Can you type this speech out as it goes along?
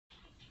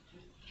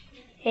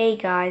Hey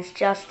guys,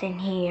 Justin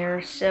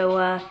here.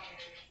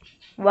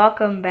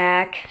 Welcome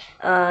back.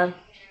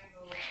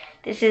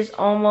 This is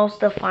almost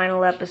the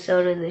final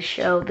episode of the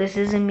show. This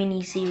is a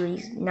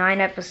mini-series,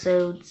 9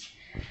 episodes.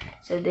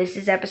 So this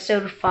is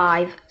episode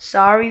 5.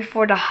 Sorry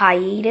for the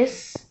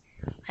hiatus.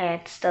 I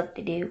had stuff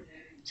to do.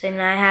 So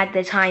then I had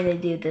the time to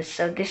do this.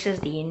 So this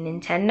is the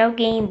Nintendo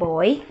Game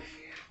Boy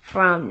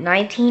from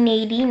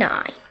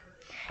 1989.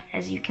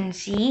 As you can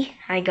see,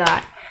 I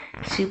got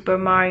Super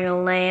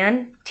Mario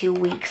Land 2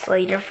 weeks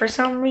later for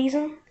some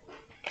reason.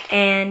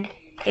 And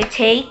it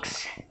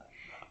takes,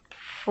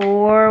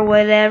 for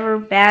whatever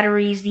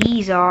batteries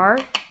these are,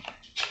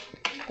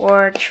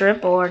 or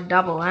triple or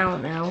double, I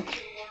don't know.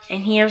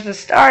 And here's the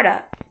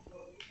startup.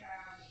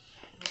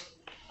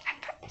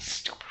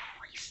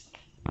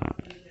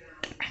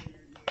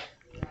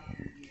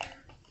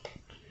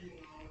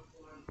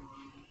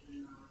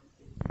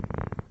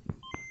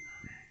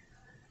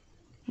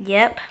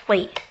 Yep,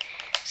 wait.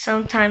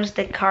 Sometimes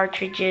the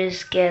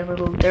cartridges get a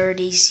little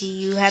dirty, so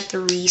you have to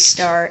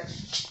restart.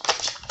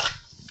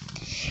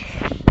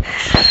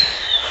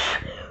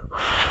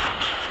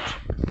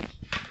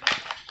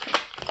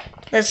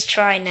 Let's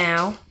try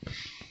now.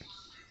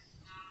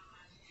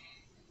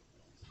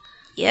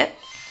 Yep.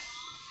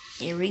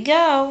 Here we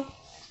go.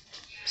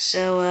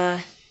 So,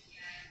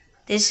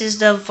 this is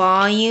the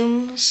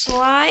volume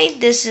slide.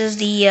 This is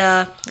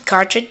the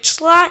cartridge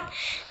slot.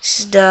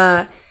 This is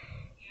the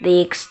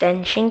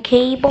extension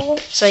cable,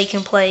 so you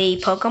can play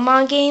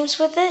Pokemon games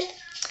with it.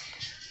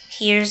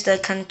 Here's the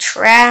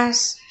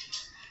contrast,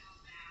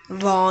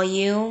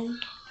 volume,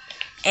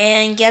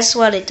 and guess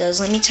what it does?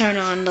 Let me turn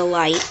on the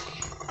light.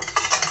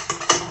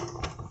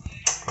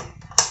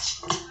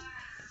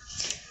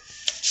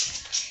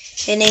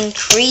 It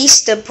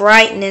increased the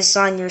brightness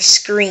on your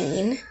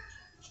screen.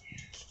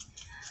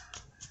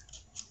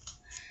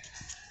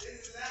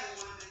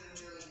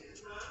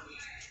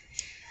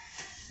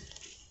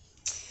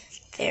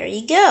 There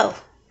you go.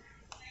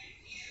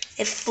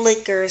 It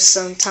flickers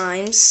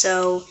sometimes,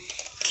 so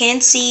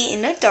can't see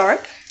in the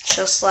dark,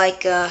 just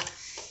like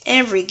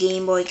every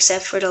Game Boy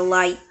except for the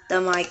light,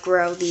 the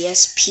micro, the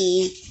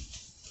SP,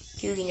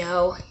 you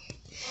know.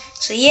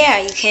 So yeah,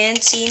 you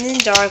can't see in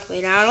the dark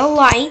without a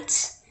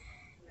light.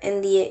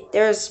 And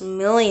there's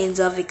millions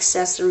of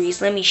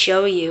accessories. Let me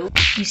show you.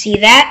 You see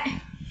that?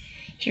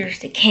 Here's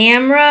the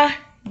camera,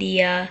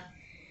 the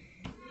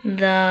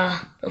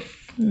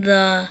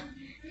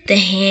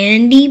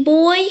handy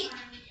boy.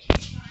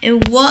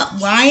 And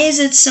why is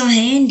it so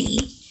handy?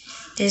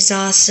 There's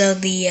also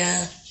the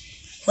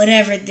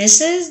whatever this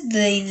is,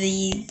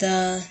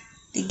 the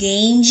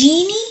game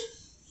genie.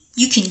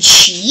 You can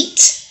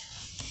cheat.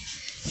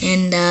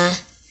 And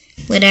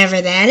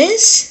whatever that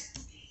is.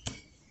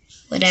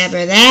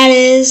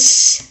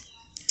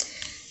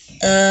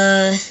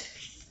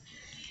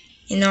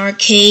 An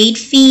arcade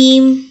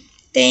theme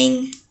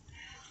thing.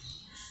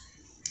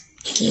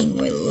 Game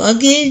Boy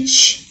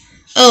luggage.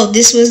 Oh,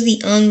 this was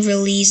the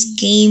unreleased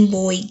Game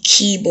Boy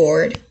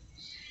keyboard.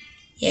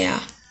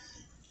 Yeah.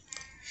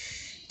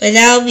 But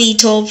that'll be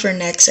told for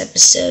next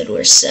episode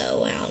or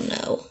so. I don't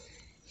know.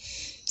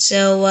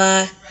 So,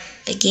 a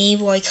Game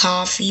Boy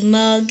coffee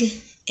mug.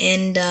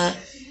 And,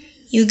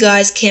 you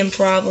guys can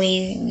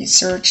probably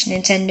search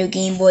Nintendo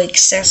Game Boy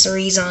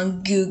accessories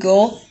on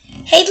Google.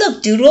 Hey,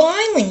 look, Doodle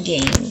Island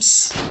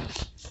games.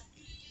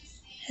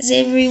 Has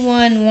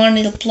everyone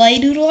wanted to play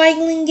Doodle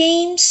Island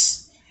games?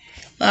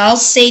 Well, I'll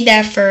save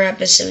that for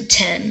episode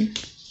 10.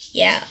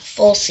 Yeah,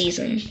 full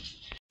season.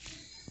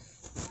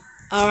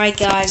 Alright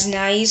guys,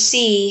 now you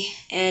see,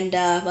 and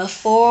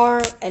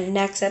before the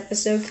next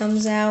episode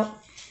comes out,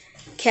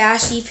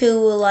 Cashy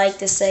Poo would like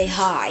to say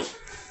hi.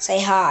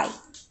 Say hi.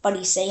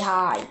 Buddy, say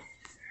hi.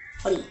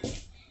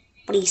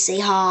 Buddy, say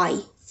hi.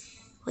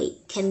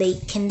 Wait, can they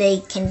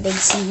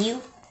see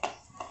you?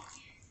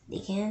 They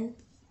can?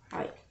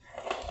 Alright.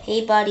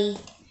 Hey buddy,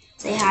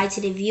 say hi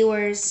to the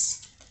viewers.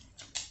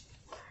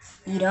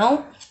 You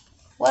don't?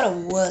 What a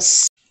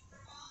wuss.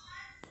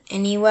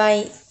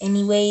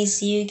 Anyways,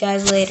 see you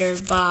guys later.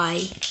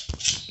 Bye.